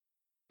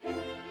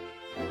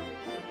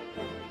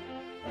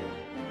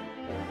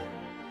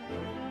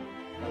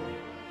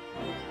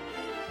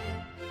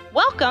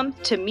Welcome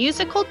to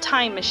Musical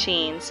Time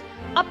Machines,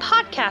 a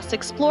podcast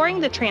exploring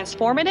the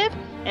transformative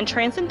and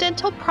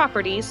transcendental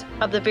properties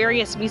of the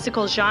various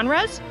musical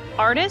genres,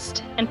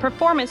 artists, and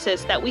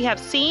performances that we have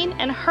seen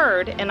and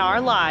heard in our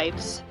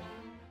lives.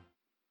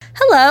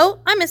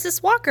 Hello, I'm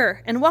Mrs.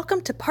 Walker, and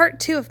welcome to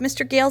part 2 of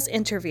Mr. Gale's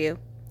interview.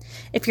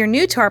 If you're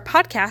new to our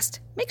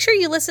podcast, make sure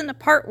you listen to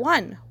part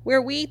 1,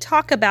 where we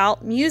talk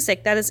about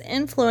music that has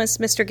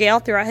influenced Mr. Gale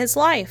throughout his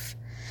life.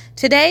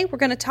 Today, we're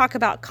going to talk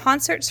about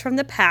concerts from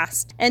the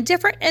past and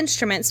different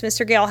instruments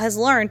Mr. Gale has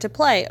learned to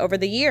play over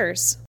the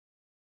years.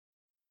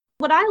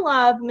 What I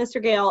love, Mr.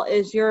 Gale,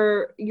 is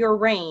your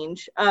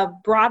range of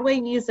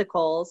Broadway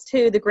musicals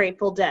to the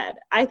Grateful Dead.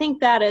 I think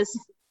that is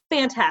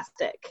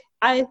fantastic.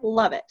 I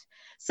love it.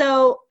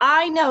 So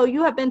I know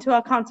you have been to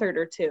a concert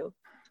or two.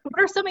 What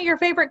are some of your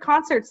favorite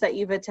concerts that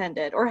you've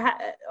attended,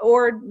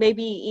 or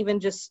maybe even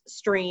just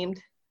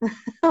streamed,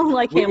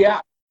 like him?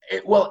 Yeah.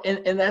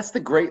 And that's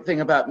the great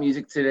thing about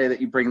music today that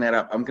you bring that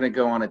up. I'm going to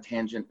go on a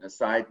tangent, a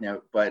side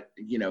note, but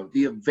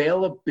the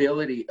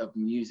availability of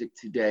music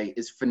today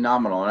is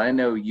phenomenal. And I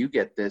know you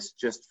get this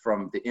just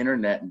from the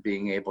internet and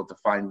being able to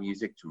find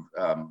music to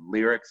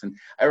lyrics. And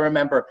I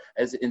remember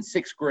as in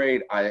 6th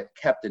grade, I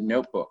kept a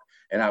notebook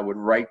and I would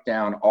write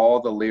down all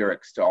the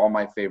lyrics to all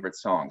my favorite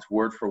songs,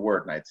 word for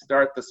word. And I'd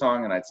start the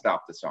song and I'd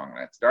stop the song.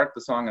 And I'd start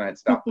the song and I'd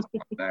stop the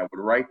song. And I would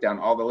write down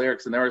all the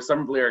lyrics. And there were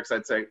some lyrics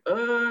I'd say,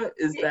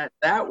 is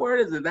that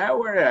word? Is it that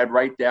word? And I'd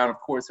write down, of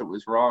course, it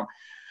was wrong.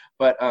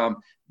 But, and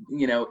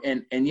you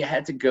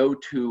had to go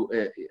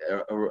to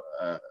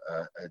a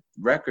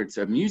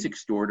music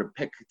store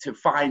to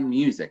find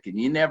music. And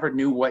you never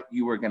knew what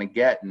you were going to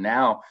get. And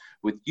now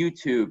with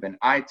YouTube and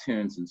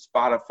iTunes and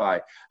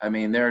Spotify, I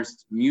mean,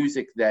 there's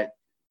music that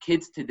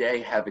kids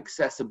today have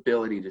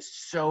accessibility to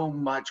so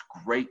much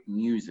great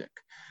music.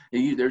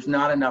 There's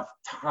not enough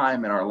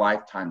time in our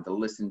lifetime to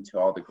listen to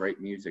all the great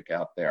music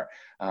out there.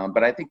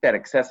 But I think that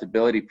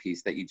accessibility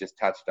piece that you just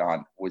touched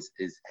on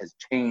has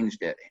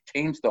changed it. It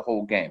changed the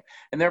whole game.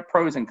 And there are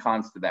pros and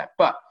cons to that.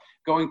 But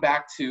going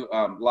back to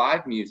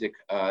live music,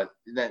 I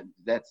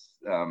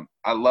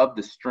love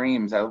the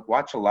streams. I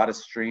watch a lot of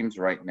streams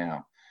right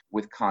now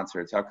with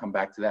concerts. I'll come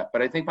back to that.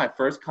 But I think my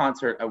first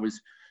concert, I was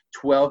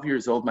 12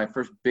 years old. My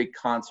first big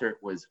concert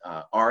was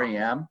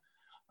REM.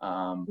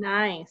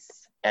 Nice.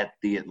 At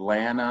the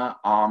Atlanta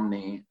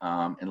Omni,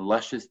 and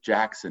Luscious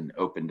Jackson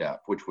opened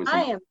up, which was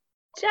I am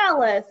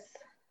jealous.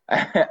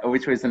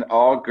 which was an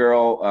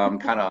all-girl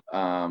kind of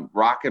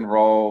rock and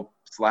roll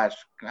 / I'd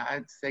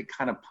say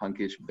kind of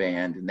punkish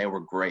band, and they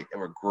were great. They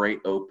were a great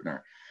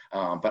opener.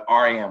 But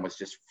REM was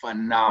just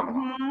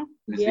phenomenal. Mm-hmm.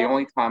 It was the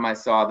only time I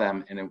saw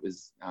them, and it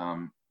was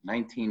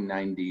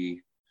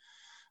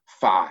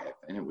 1995,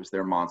 and it was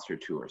their Monster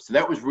tour. So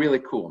that was really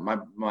cool.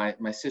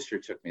 My sister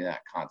took me to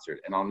that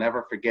concert, and I'll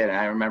never forget it.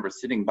 I remember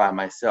sitting by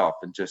myself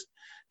and just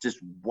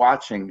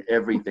watching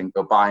everything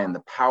go by, and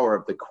the power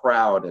of the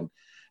crowd and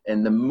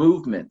the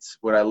movements.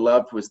 What I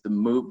loved was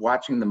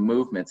watching the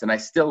movements, and I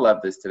still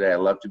love this today. I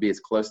love to be as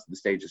close to the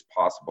stage as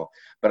possible,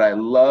 but I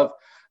love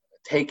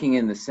taking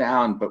in the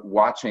sound, but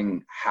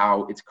watching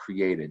how it's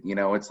created.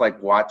 It's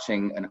like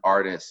watching an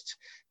artist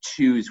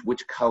choose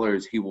which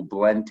colors he will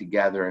blend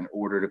together in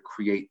order to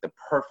create the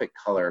perfect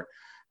color,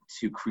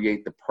 to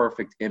create the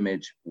perfect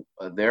image,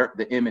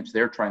 the image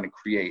they're trying to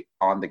create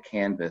on the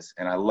canvas.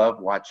 And I love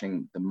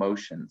watching the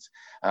motions.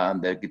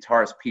 The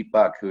guitarist Pete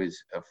Buck, who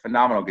is a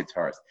phenomenal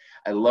guitarist,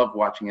 I love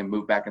watching him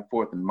move back and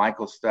forth, and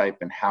Michael Stipe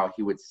and how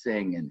he would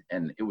sing.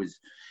 And it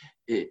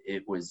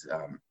was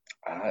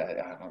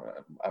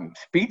I'm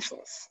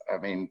speechless. I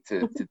mean,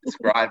 to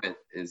describe it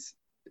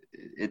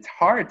it's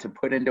hard to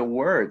put into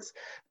words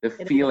the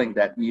feeling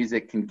that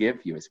music can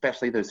give you,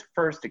 especially those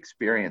first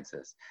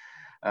experiences.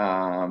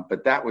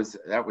 But that was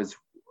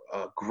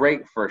a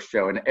great first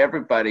show, and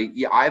everybody,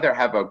 you either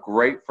have a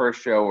great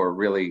first show or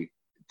really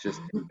just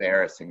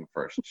embarrassing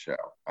first show.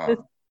 That's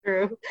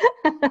true.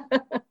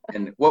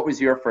 And what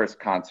was your first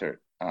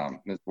concert,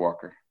 Ms.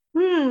 Walker?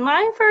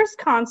 My first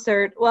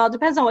concert, well, it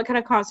depends on what kind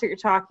of concert you're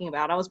talking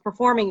about. I was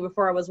performing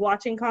before I was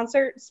watching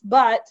concerts,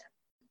 but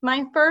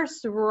my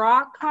first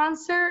rock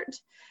concert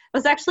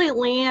was actually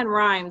Leanne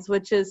Rimes,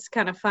 which is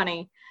kind of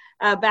funny.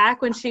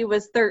 Back when she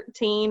was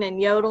 13 and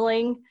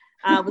yodeling,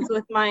 was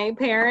with my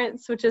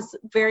parents, which is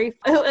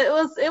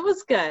it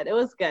was good. It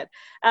was good.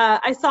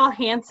 I saw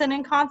Hanson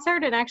in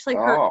concert and actually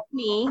hurt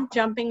me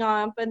jumping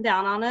up and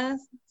down on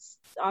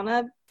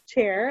a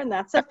chair, and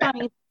that's a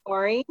funny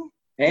story.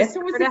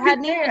 Hanson was I had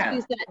knee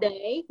issues that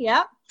day.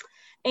 Yep.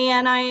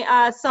 And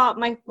I saw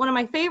one of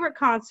my favorite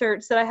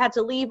concerts that I had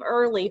to leave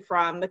early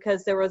from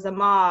because there was a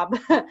mob.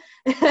 There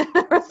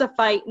was a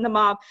fight in the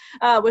mob.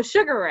 Was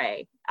Sugar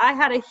Ray. I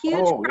had a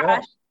huge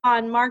crush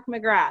on Mark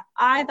McGrath.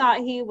 I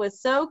thought he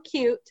was so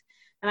cute,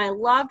 and I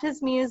loved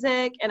his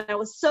music, and I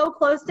was so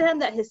close to him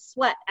that his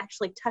sweat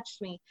actually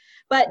touched me.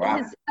 But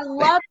I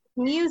loved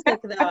music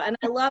though, and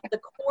I loved the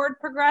chord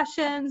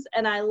progressions,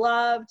 and I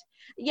loved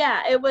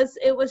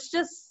it was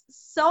just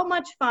so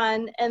much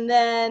fun. And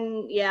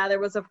then there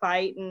was a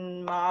fight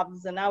and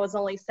mobs, and I was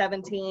only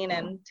 17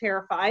 and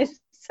terrified,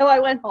 So I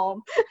went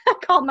home. I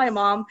called my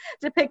mom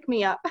to pick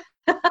me up.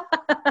 And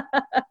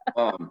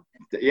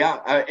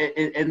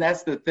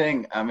that's the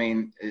thing. I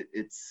mean,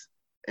 it's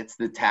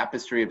the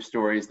tapestry of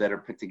stories that are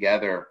put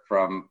together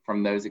from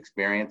those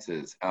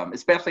experiences,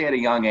 especially at a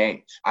young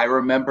age. I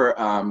remember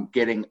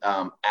getting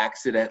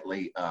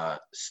accidentally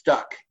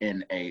stuck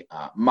in a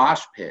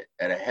mosh pit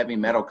at a heavy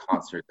metal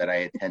concert that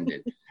I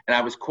attended. And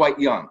I was quite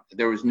young.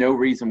 There was no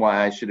reason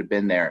why I should have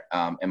been there.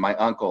 And my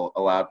uncle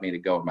allowed me to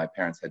go, and my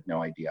parents had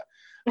no idea.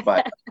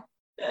 But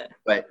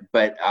but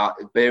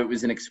it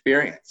was an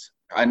experience.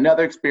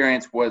 Another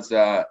experience was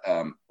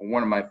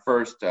one of my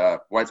first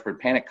Widespread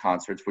Panic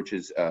concerts, which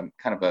is kind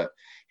of a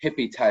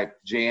hippie type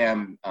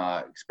jam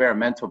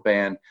experimental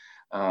band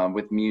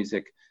with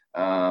music.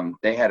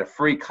 They had a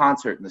free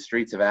concert in the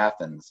streets of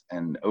Athens,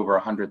 and over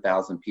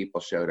 100,000 people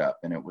showed up.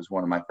 And it was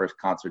one of my first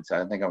concerts.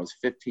 I think I was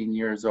 15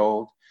 years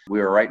old. We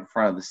were right in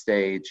front of the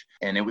stage,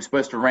 and it was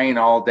supposed to rain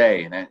all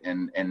day,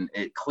 and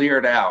it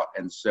cleared out.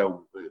 And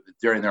so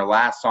during their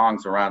last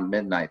songs around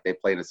midnight, they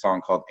played a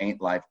song called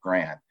Ain't Life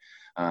Grand,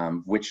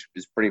 which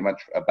is pretty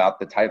much about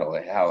the title,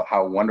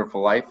 how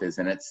wonderful life is.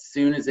 And as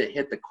soon as it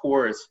hit the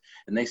chorus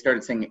and they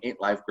started singing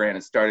Ain't Life Grand,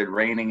 it started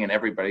raining and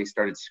everybody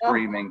started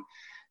screaming.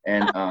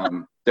 And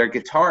their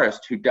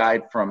guitarist, who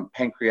died from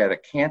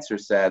pancreatic cancer,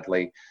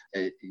 sadly,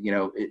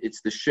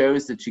 it's the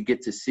shows that you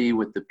get to see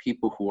with the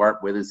people who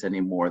aren't with us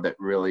anymore that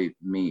really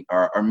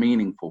are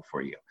meaningful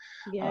for you.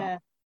 Yeah.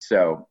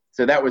 So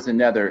that was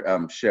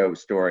another show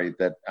story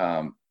that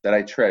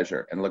I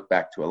treasure and look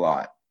back to a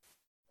lot.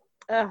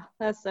 Oh,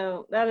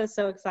 that is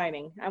so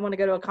exciting. I want to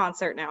go to a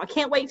concert now. I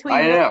can't wait till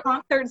you go to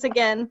concerts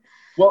again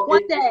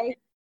one day.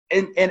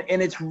 And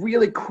it's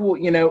really cool,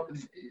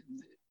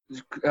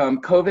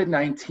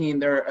 COVID-19,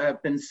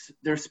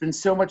 there's been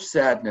so much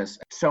sadness,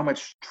 so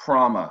much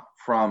trauma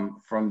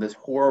from this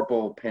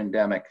horrible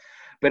pandemic.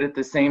 But at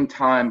the same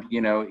time,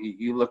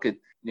 you look at,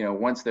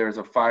 once there's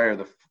a fire,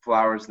 the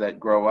flowers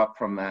that grow up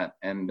from that.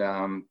 And,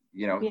 I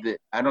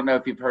don't know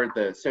if you've heard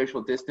the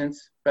Social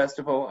Distance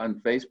Festival on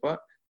Facebook.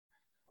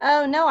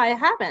 Oh, no, I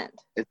haven't.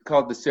 It's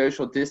called the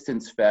Social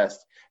Distance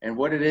Fest. And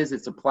what it is,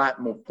 it's a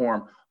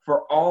platform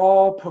for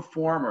all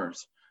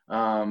performers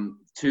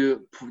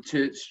to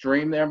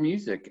stream their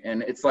music.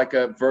 And it's like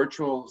a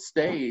virtual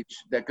stage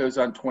that goes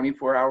on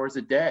 24 hours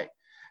a day.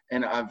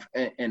 And I've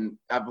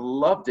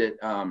loved it.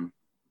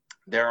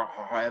 There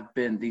have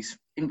been these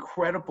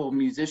incredible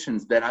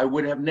musicians that I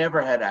would have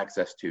never had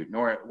access to,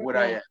 nor would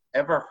I have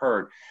ever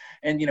heard.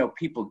 And,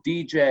 people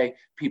DJ,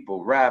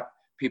 people rap,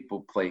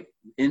 people play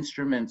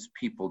instruments,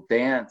 people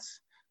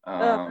dance,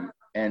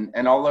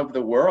 and all over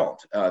the world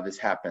this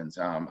happens.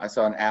 I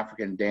saw an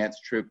African dance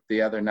troupe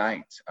the other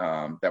night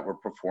that were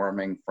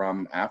performing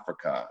from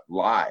Africa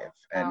live,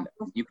 and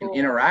you can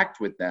interact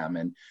with them.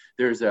 And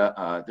there's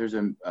a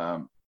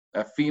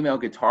female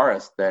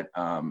guitarist that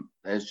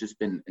has just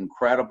been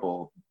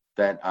incredible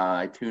that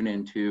I tune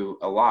into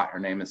a lot. Her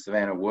name is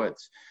Savannah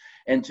Woods.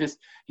 And just,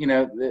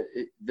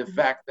 the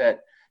fact that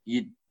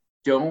you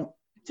don't,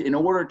 in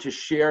order to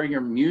share your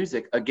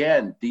music,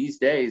 again, these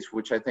days,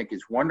 which I think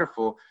is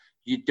wonderful,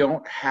 you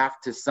don't have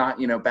to sign,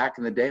 back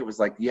in the day, it was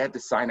like you had to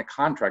sign a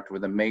contract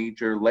with a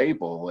major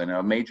label and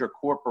a major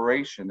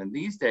corporation. And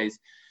these days,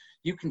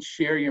 you can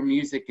share your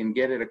music and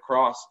get it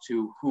across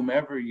to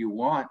whomever you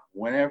want,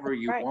 whenever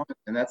you want.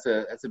 And that's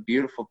a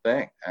beautiful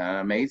thing,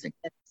 amazing.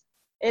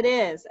 It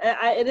is.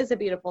 It is a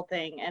beautiful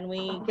thing, and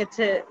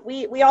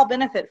we all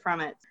benefit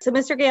from it. So,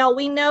 Mr. Gale,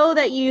 we know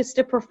that you used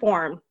to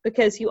perform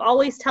because you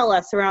always tell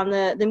us around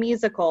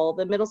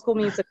the middle school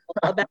musical,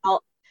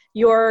 about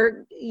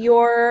your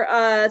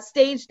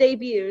stage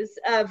debuts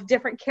of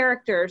different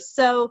characters.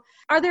 So,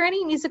 are there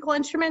any musical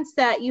instruments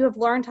that you have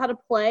learned how to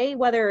play,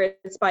 whether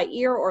it's by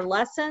ear or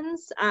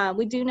lessons?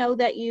 We do know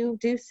that you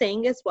do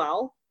sing as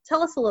well.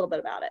 Tell us a little bit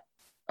about it.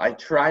 I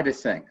try to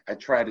sing.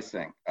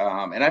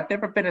 And I've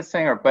never been a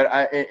singer, but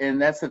and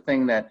that's the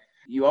thing that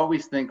you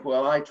always think,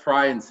 well, I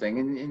try and sing,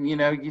 and you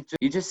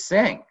just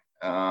sing.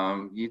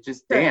 You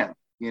just dance,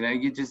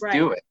 you just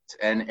do it.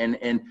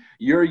 And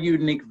your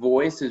unique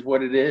voice is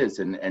what it is.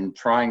 And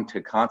trying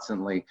to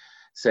constantly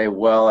say,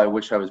 well, I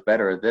wish I was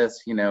better at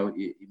this.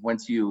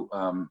 Once you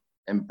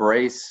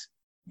embrace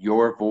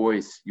your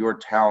voice, your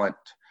talent,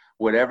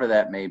 whatever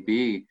that may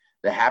be,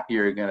 the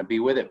happier you're going to be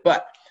with it.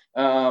 But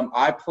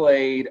I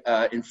played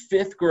in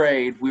 5th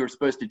grade. We were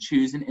supposed to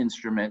choose an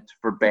instrument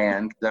for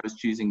band because I was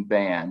choosing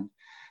band,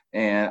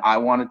 and I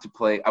wanted to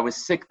play. I was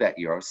sick that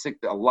year. I was sick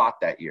a lot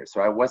that year, so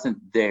I wasn't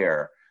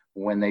there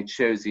when they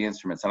chose the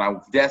instruments. And I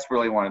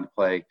desperately wanted to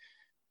play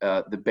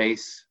the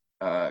bass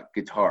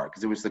guitar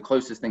because it was the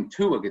closest thing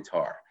to a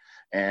guitar,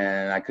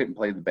 and I couldn't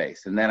play the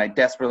bass. And then I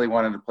desperately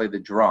wanted to play the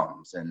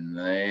drums,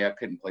 and I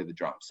couldn't play the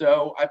drums.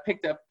 So I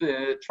picked up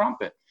the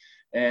trumpet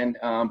and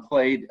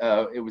played,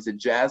 it was a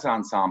jazz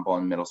ensemble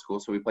in middle school,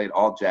 so we played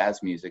all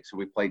jazz music. So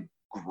we played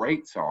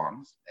great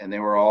songs, and they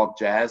were all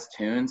jazz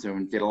tunes, and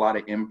we did a lot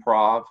of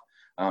improv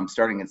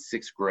starting in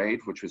 6th grade,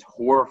 which was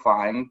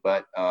horrifying,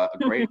 but a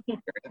great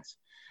experience.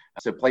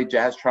 So played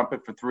jazz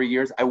trumpet for 3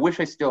 years. I wish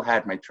I still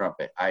had my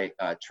trumpet. I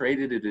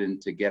traded it in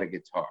to get a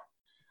guitar.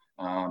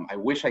 I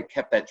wish I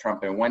kept that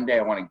trumpet. And one day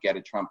I want to get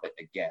a trumpet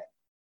again.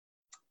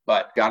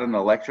 But got an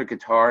electric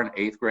guitar in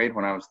 8th grade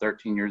when I was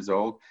 13 years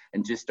old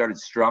and just started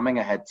strumming.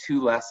 I had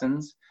 2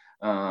 lessons.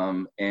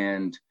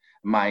 And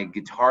my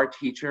guitar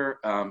teacher,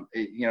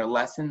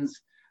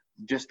 lessons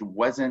just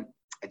wasn't,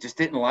 I just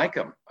didn't like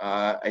them.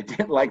 I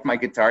didn't like my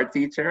guitar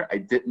teacher. I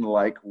didn't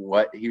like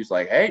what he was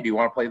like, hey, do you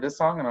want to play this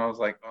song? And I was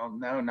like, oh,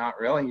 no, not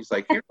really. He's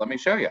like, here, let me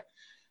show you.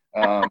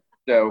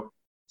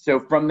 So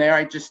from there,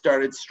 I just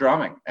started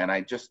strumming and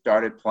I just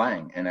started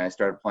playing, and I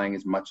started playing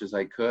as much as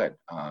I could.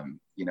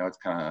 It's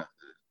kind of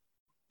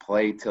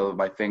play till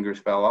my fingers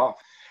fell off.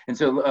 And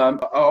so I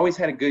always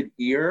had a good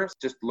ear,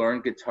 just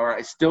learned guitar.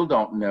 I still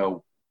don't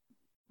know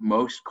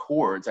most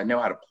chords. I know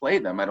how to play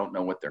them. I don't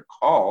know what they're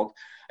called.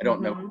 I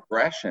don't know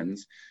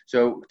progressions.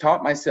 So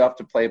taught myself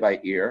to play by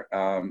ear,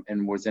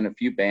 and was in a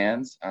few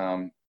bands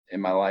in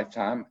my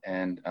lifetime,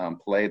 and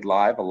played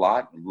live a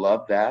lot.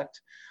 Loved that.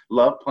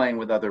 Love playing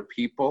with other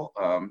people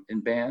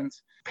in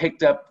bands.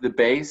 Picked up the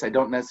bass. I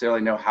don't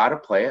necessarily know how to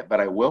play it, but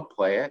I will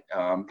play it.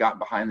 Got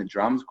behind the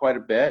drums quite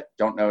a bit.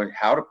 Don't know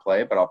how to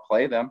play, but I'll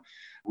play them.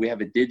 We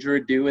have a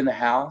didgeridoo in the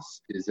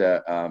house. It is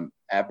a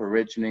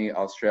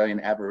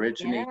Australian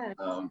Aborigine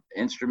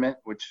instrument,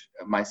 which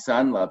my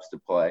son loves to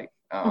play.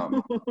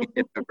 He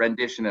did a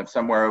rendition of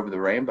Somewhere Over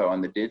the Rainbow on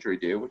the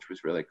didgeridoo, which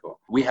was really cool.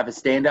 We have a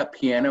stand-up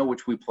piano,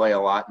 which we play a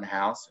lot in the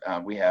house.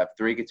 We have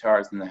 3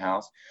 guitars in the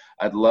house.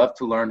 I'd love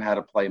to learn how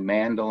to play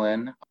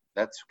mandolin.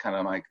 That's kind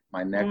of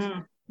my next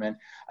instrument.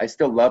 I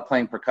still love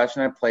playing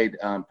percussion. I played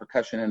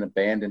percussion in a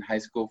band in high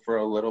school for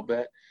a little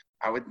bit.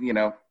 I would,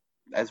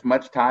 as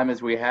much time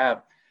as we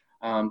have,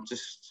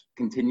 just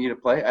continue to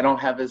play. I don't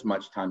have as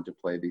much time to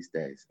play these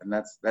days, and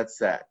that's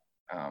sad.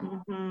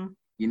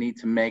 You need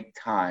to make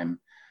time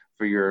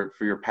for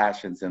your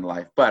passions in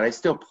life, but I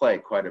still play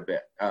quite a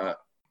bit.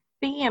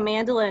 Speaking of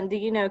mandolin, do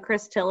you know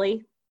Chris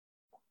Tilley?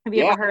 Have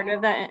you ever heard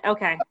of that?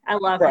 Okay, I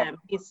love him.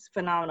 He's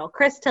phenomenal.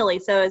 Chris Tilley,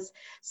 so it's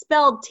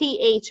spelled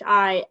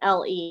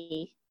Thile.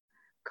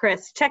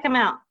 Chris, check him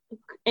out.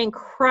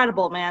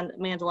 Incredible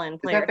mandolin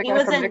player. Is that the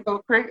guy from Nickel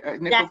Creek?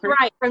 That's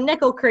right, from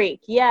Nickel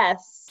Creek.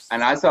 Yes.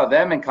 And I saw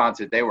them in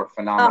concert. They were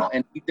phenomenal.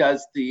 And he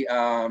does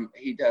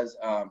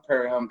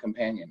Prairie Home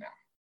Companion now.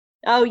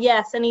 Oh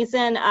yes, and he's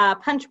in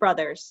Punch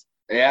Brothers.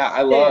 Yeah,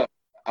 I love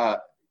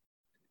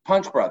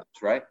Punch Brothers,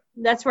 right?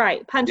 That's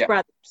right, Punch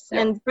Brothers.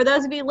 Yep. And for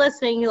those of you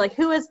listening, you're like,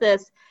 who is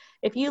this?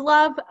 If you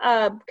love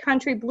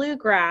country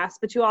bluegrass,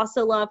 but you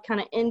also love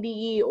kind of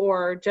indie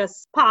or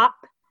just pop,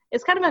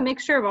 it's kind of a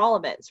mixture of all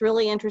of it. It's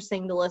really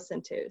interesting to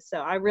listen to. So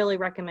I really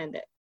recommend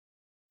it.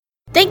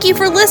 Thank you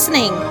for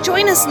listening.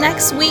 Join us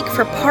next week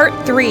for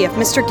part 3 of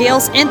Mr.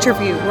 Gale's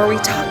interview, where we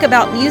talk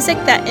about music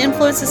that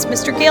influences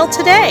Mr. Gale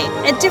today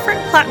and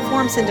different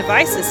platforms and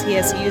devices he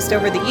has used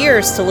over the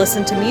years to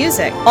listen to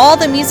music. All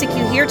the music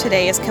you hear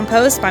today is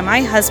composed by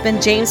my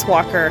husband, James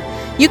Walker.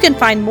 You can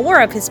find more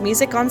of his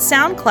music on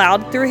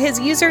SoundCloud through his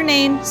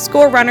username,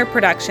 Score Runner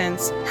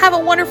Productions. Have a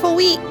wonderful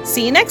week.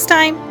 See you next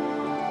time.